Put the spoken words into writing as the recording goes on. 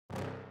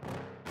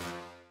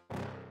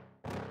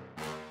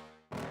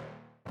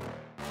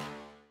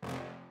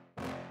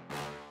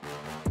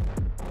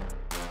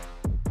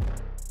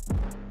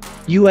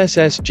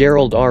USS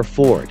Gerald R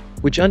Ford,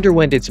 which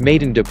underwent its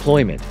maiden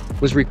deployment,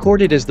 was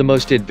recorded as the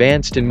most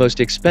advanced and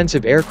most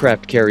expensive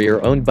aircraft carrier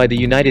owned by the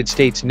United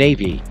States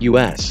Navy,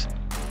 U.S.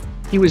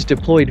 He was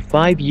deployed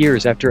 5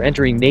 years after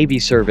entering Navy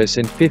service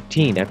and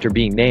 15 after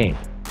being named.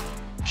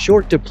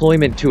 Short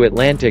deployment to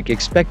Atlantic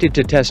expected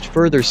to test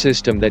further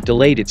system that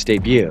delayed its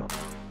debut.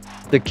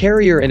 The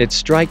carrier and its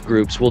strike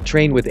groups will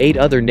train with 8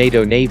 other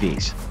NATO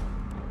navies.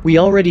 "We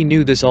already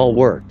knew this all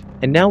worked,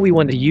 and now we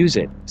want to use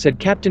it," said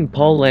Captain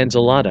Paul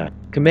Lanzolata,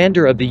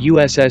 commander of the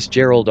USS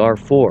Gerald R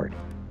Ford,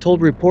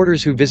 told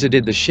reporters who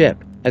visited the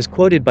ship, as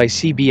quoted by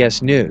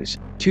CBS News,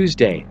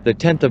 Tuesday, the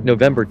 10th of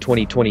November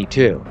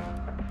 2022.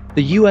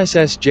 The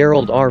USS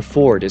Gerald R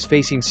Ford is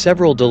facing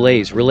several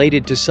delays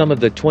related to some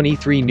of the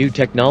 23 new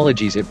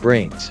technologies it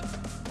brings.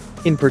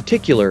 In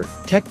particular,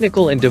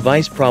 technical and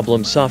device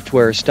problem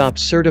software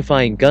stops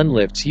certifying gun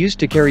lifts used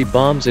to carry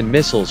bombs and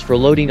missiles for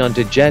loading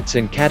onto jets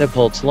and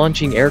catapults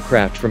launching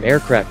aircraft from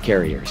aircraft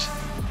carriers.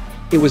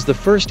 It was the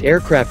first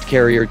aircraft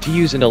carrier to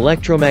use an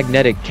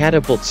electromagnetic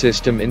catapult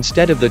system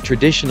instead of the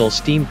traditional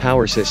steam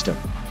power system.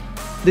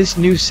 This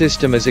new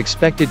system is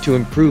expected to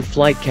improve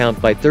flight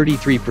count by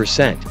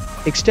 33%,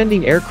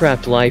 extending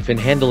aircraft life and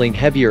handling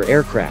heavier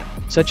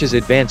aircraft, such as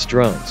advanced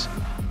drones.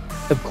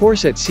 Of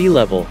course, at sea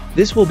level,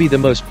 this will be the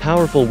most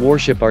powerful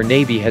warship our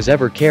Navy has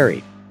ever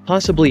carried,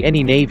 possibly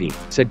any Navy,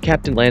 said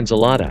Captain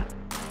Lanzolata.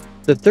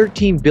 The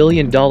 $13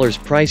 billion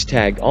price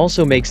tag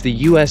also makes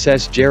the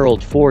USS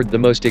Gerald Ford the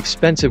most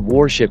expensive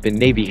warship in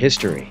Navy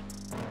history.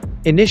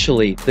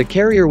 Initially, the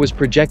carrier was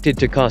projected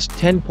to cost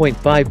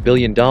 $10.5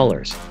 billion,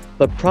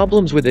 but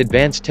problems with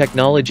advanced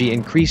technology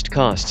increased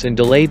costs and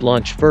delayed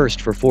launch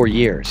first for 4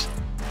 years.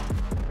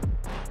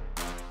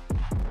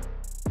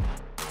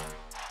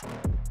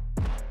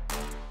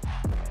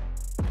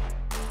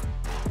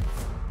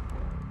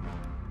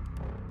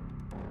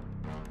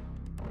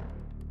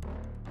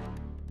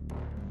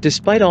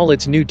 Despite all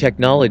its new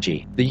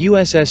technology, the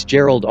USS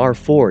Gerald R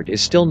Ford is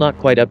still not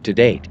quite up to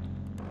date.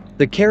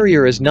 The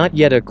carrier is not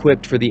yet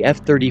equipped for the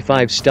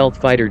F-35 stealth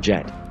fighter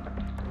jet.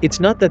 "It's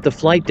not that the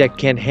flight deck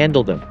can't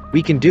handle them,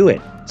 we can do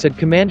it," said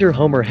Commander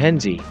Homer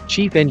Hensey,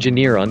 chief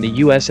engineer on the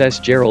USS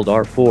Gerald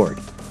R Ford.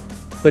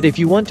 "But if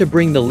you want to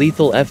bring the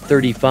lethal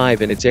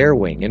F-35 and its air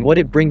wing and what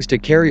it brings to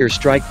carrier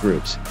strike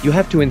groups, you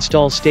have to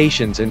install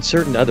stations and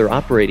certain other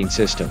operating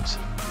systems."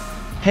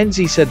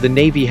 Hensey said the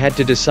Navy had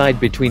to decide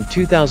between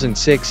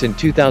 2006 and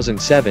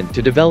 2007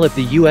 to develop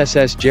the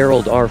USS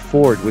Gerald R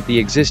Ford with the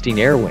existing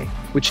air wing,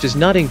 which does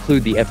not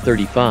include the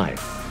F-35.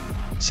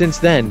 Since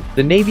then,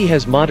 the Navy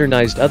has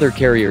modernized other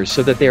carriers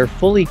so that they are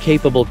fully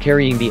capable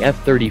carrying the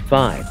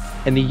F-35,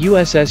 and the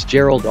USS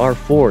Gerald R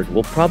Ford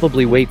will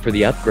probably wait for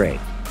the upgrade.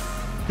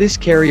 This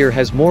carrier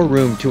has more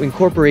room to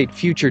incorporate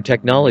future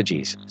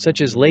technologies,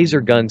 such as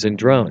laser guns and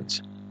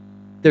drones.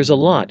 "There's a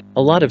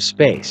lot of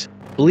space.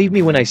 Believe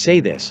me when I say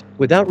this,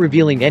 without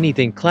revealing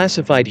anything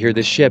classified here,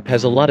 this ship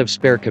has a lot of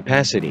spare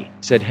capacity,"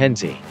 said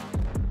Hensey.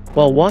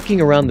 While walking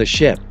around the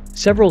ship,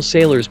 several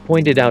sailors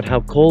pointed out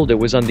how cold it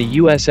was on the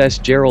USS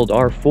Gerald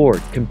R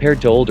Ford compared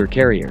to older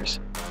carriers.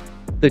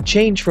 The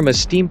change from a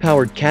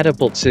steam-powered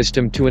catapult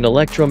system to an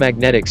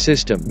electromagnetic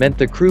system meant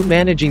the crew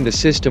managing the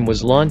system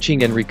was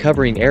launching and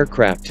recovering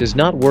aircraft does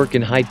not work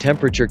in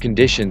high-temperature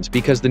conditions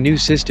because the new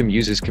system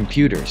uses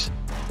computers.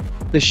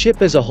 The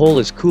ship as a whole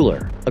is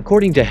cooler,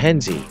 according to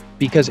Hensey,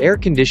 because air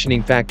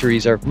conditioning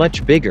factories are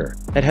much bigger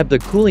and have the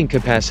cooling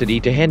capacity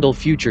to handle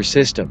future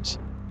systems.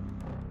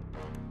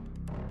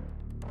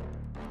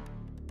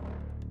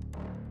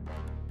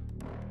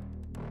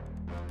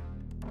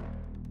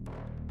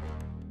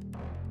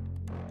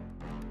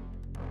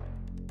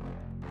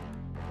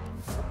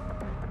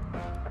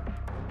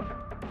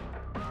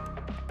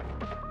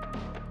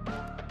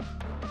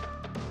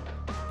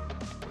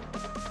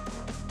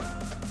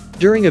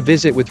 During a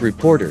visit with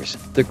reporters,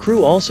 the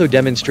crew also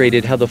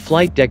demonstrated how the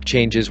flight deck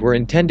changes were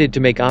intended to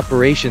make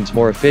operations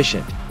more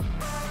efficient.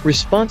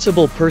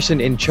 Responsible person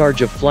in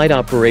charge of flight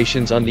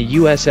operations on the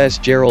USS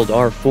Gerald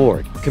R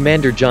Ford,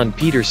 Commander John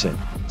Peterson,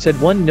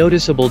 said one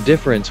noticeable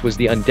difference was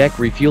the on-deck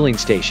refueling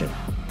station.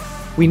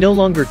 "We no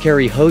longer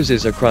carry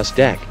hoses across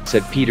deck,"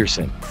 said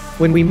Peterson.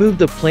 "When we move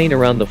the plane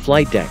around the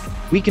flight deck,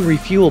 we can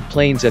refuel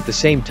planes at the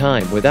same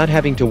time without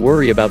having to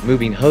worry about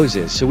moving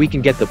hoses so we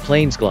can get the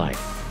planes glide."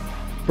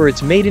 For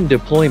its maiden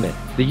deployment,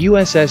 the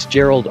USS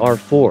Gerald R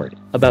Ford,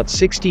 about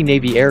 60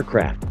 Navy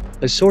aircraft,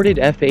 assorted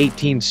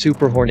F-18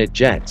 Superhornet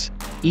jets,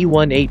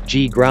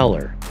 E-18G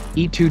Growler,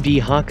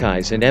 E-2D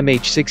Hawkeyes and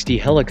MH-60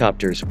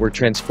 helicopters were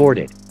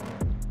transported.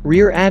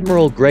 Rear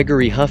Admiral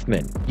Gregory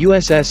Huffman,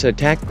 USS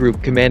Attack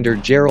Group Commander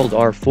Gerald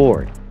R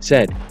Ford,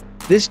 said,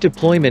 "This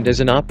deployment is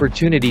an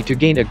opportunity to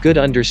gain a good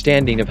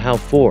understanding of how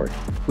Ford,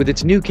 with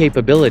its new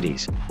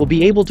capabilities, will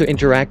be able to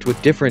interact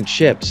with different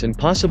ships and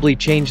possibly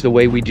change the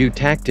way we do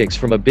tactics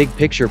from a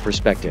big-picture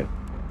perspective."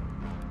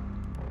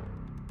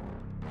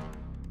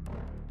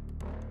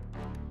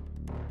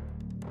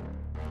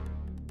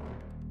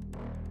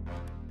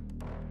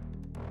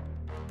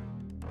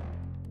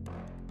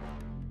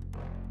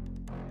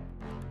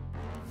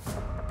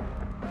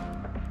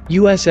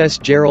 USS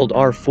Gerald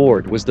R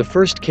Ford was the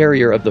first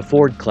carrier of the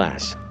Ford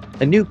class,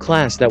 a new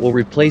class that will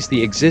replace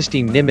the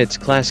existing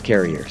Nimitz-class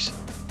carriers.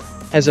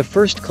 As a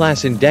first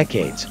class in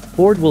decades,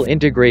 Ford will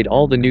integrate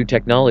all the new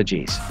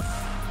technologies.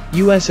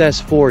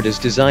 USS Ford is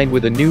designed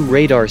with a new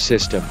radar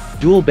system,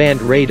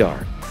 dual-band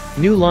radar,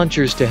 new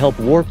launchers to help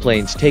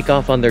warplanes take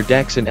off on their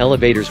decks and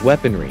elevators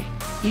weaponry,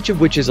 each of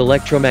which is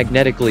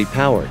electromagnetically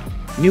powered,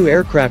 new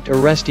aircraft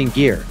arresting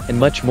gear, and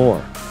much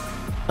more.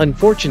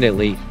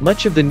 Unfortunately,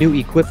 much of the new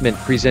equipment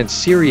presents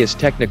serious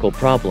technical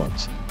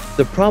problems.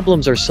 The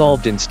problems are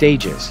solved in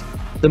stages.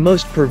 The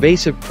most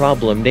pervasive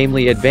problem,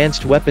 namely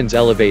advanced weapons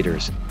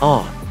elevators,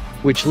 AW,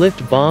 which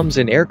lift bombs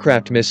and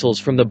aircraft missiles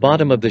from the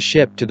bottom of the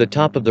ship to the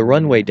top of the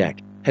runway deck,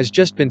 has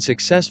just been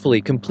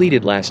successfully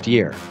completed last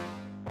year.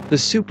 The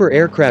super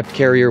aircraft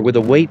carrier, with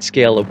a weight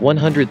scale of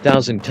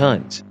 100,000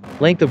 tons,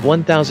 length of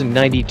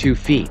 1,092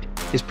 feet,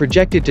 is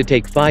projected to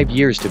take 5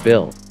 years to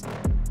build.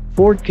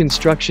 Ford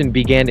construction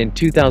began in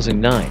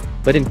 2009,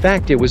 but in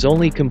fact it was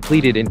only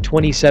completed in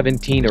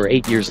 2017 or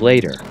 8 years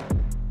later.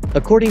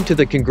 According to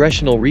the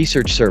Congressional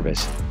Research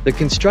Service, the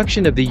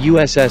construction of the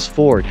USS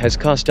Ford has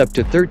cost up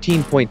to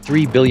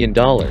 $13.3 billion,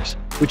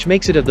 which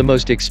makes it the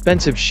most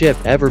expensive ship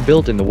ever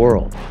built in the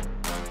world.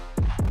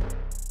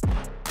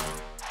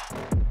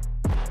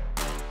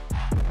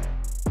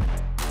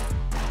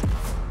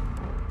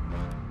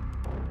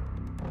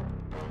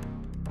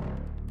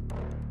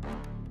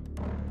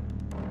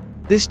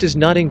 This does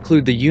not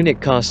include the unit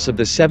costs of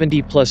the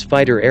 70-plus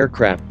fighter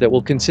aircraft that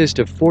will consist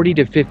of 40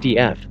 to 50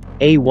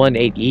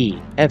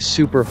 F/A-18E, F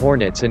Super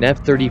Hornets and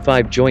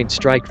F-35 Joint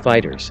Strike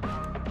Fighters,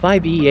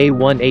 5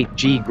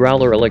 E-18G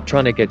Growler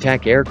electronic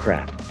attack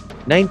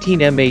aircraft, 19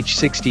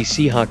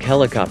 MH-60 Seahawk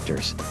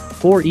helicopters,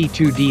 4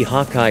 E-2D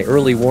Hawkeye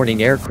early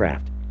warning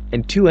aircraft,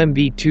 and 2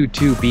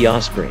 MV-22B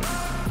Osprey.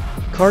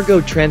 Cargo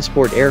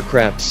transport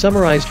aircraft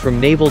summarized from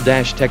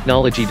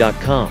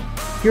naval-technology.com.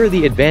 Here are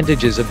the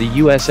advantages of the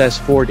USS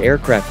Ford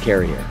aircraft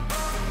carrier.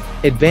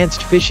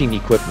 Advanced fishing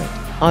equipment.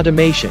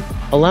 Automation,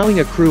 allowing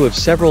a crew of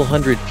several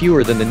hundred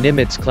fewer than the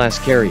Nimitz-class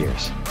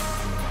carriers.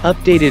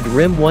 Updated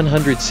RIM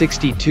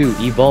 162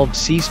 Evolved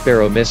Sea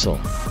Sparrow missile.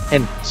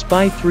 And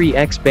Spy-3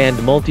 X-band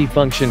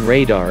multifunction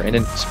radar and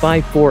an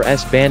Spy-4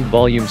 S-band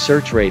volume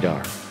search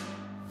radar.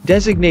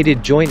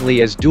 Designated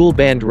jointly as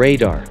dual-band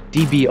radar,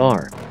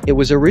 DBR, it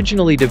was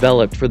originally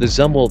developed for the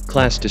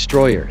Zumwalt-class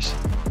destroyers.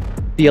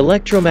 The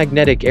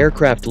Electromagnetic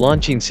Aircraft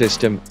Launching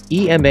System,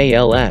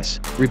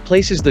 EMALS,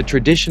 replaces the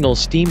traditional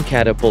steam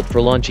catapult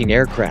for launching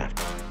aircraft.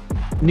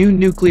 New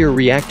nuclear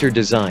reactor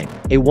design,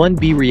 a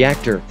 1B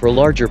reactor for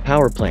larger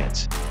power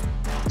plants.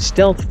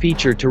 Stealth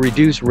feature to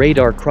reduce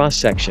radar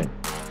cross-section.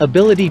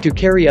 Ability to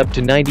carry up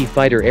to 90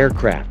 fighter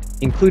aircraft,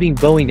 including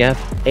Boeing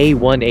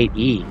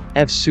F/A-18E,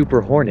 F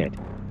Super Hornet,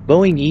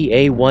 Boeing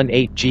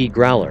E-18G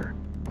Growler,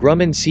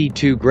 Grumman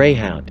C-2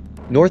 Greyhound,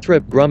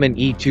 Northrop Grumman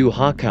E-2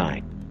 Hawkeye,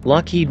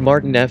 Lockheed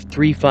Martin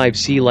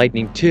F-35C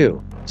Lightning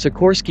II,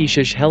 Sikorsky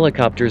Shish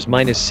helicopters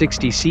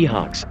 -60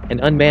 Seahawks, and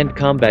unmanned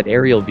combat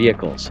aerial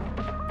vehicles.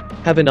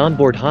 Have an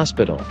onboard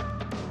hospital.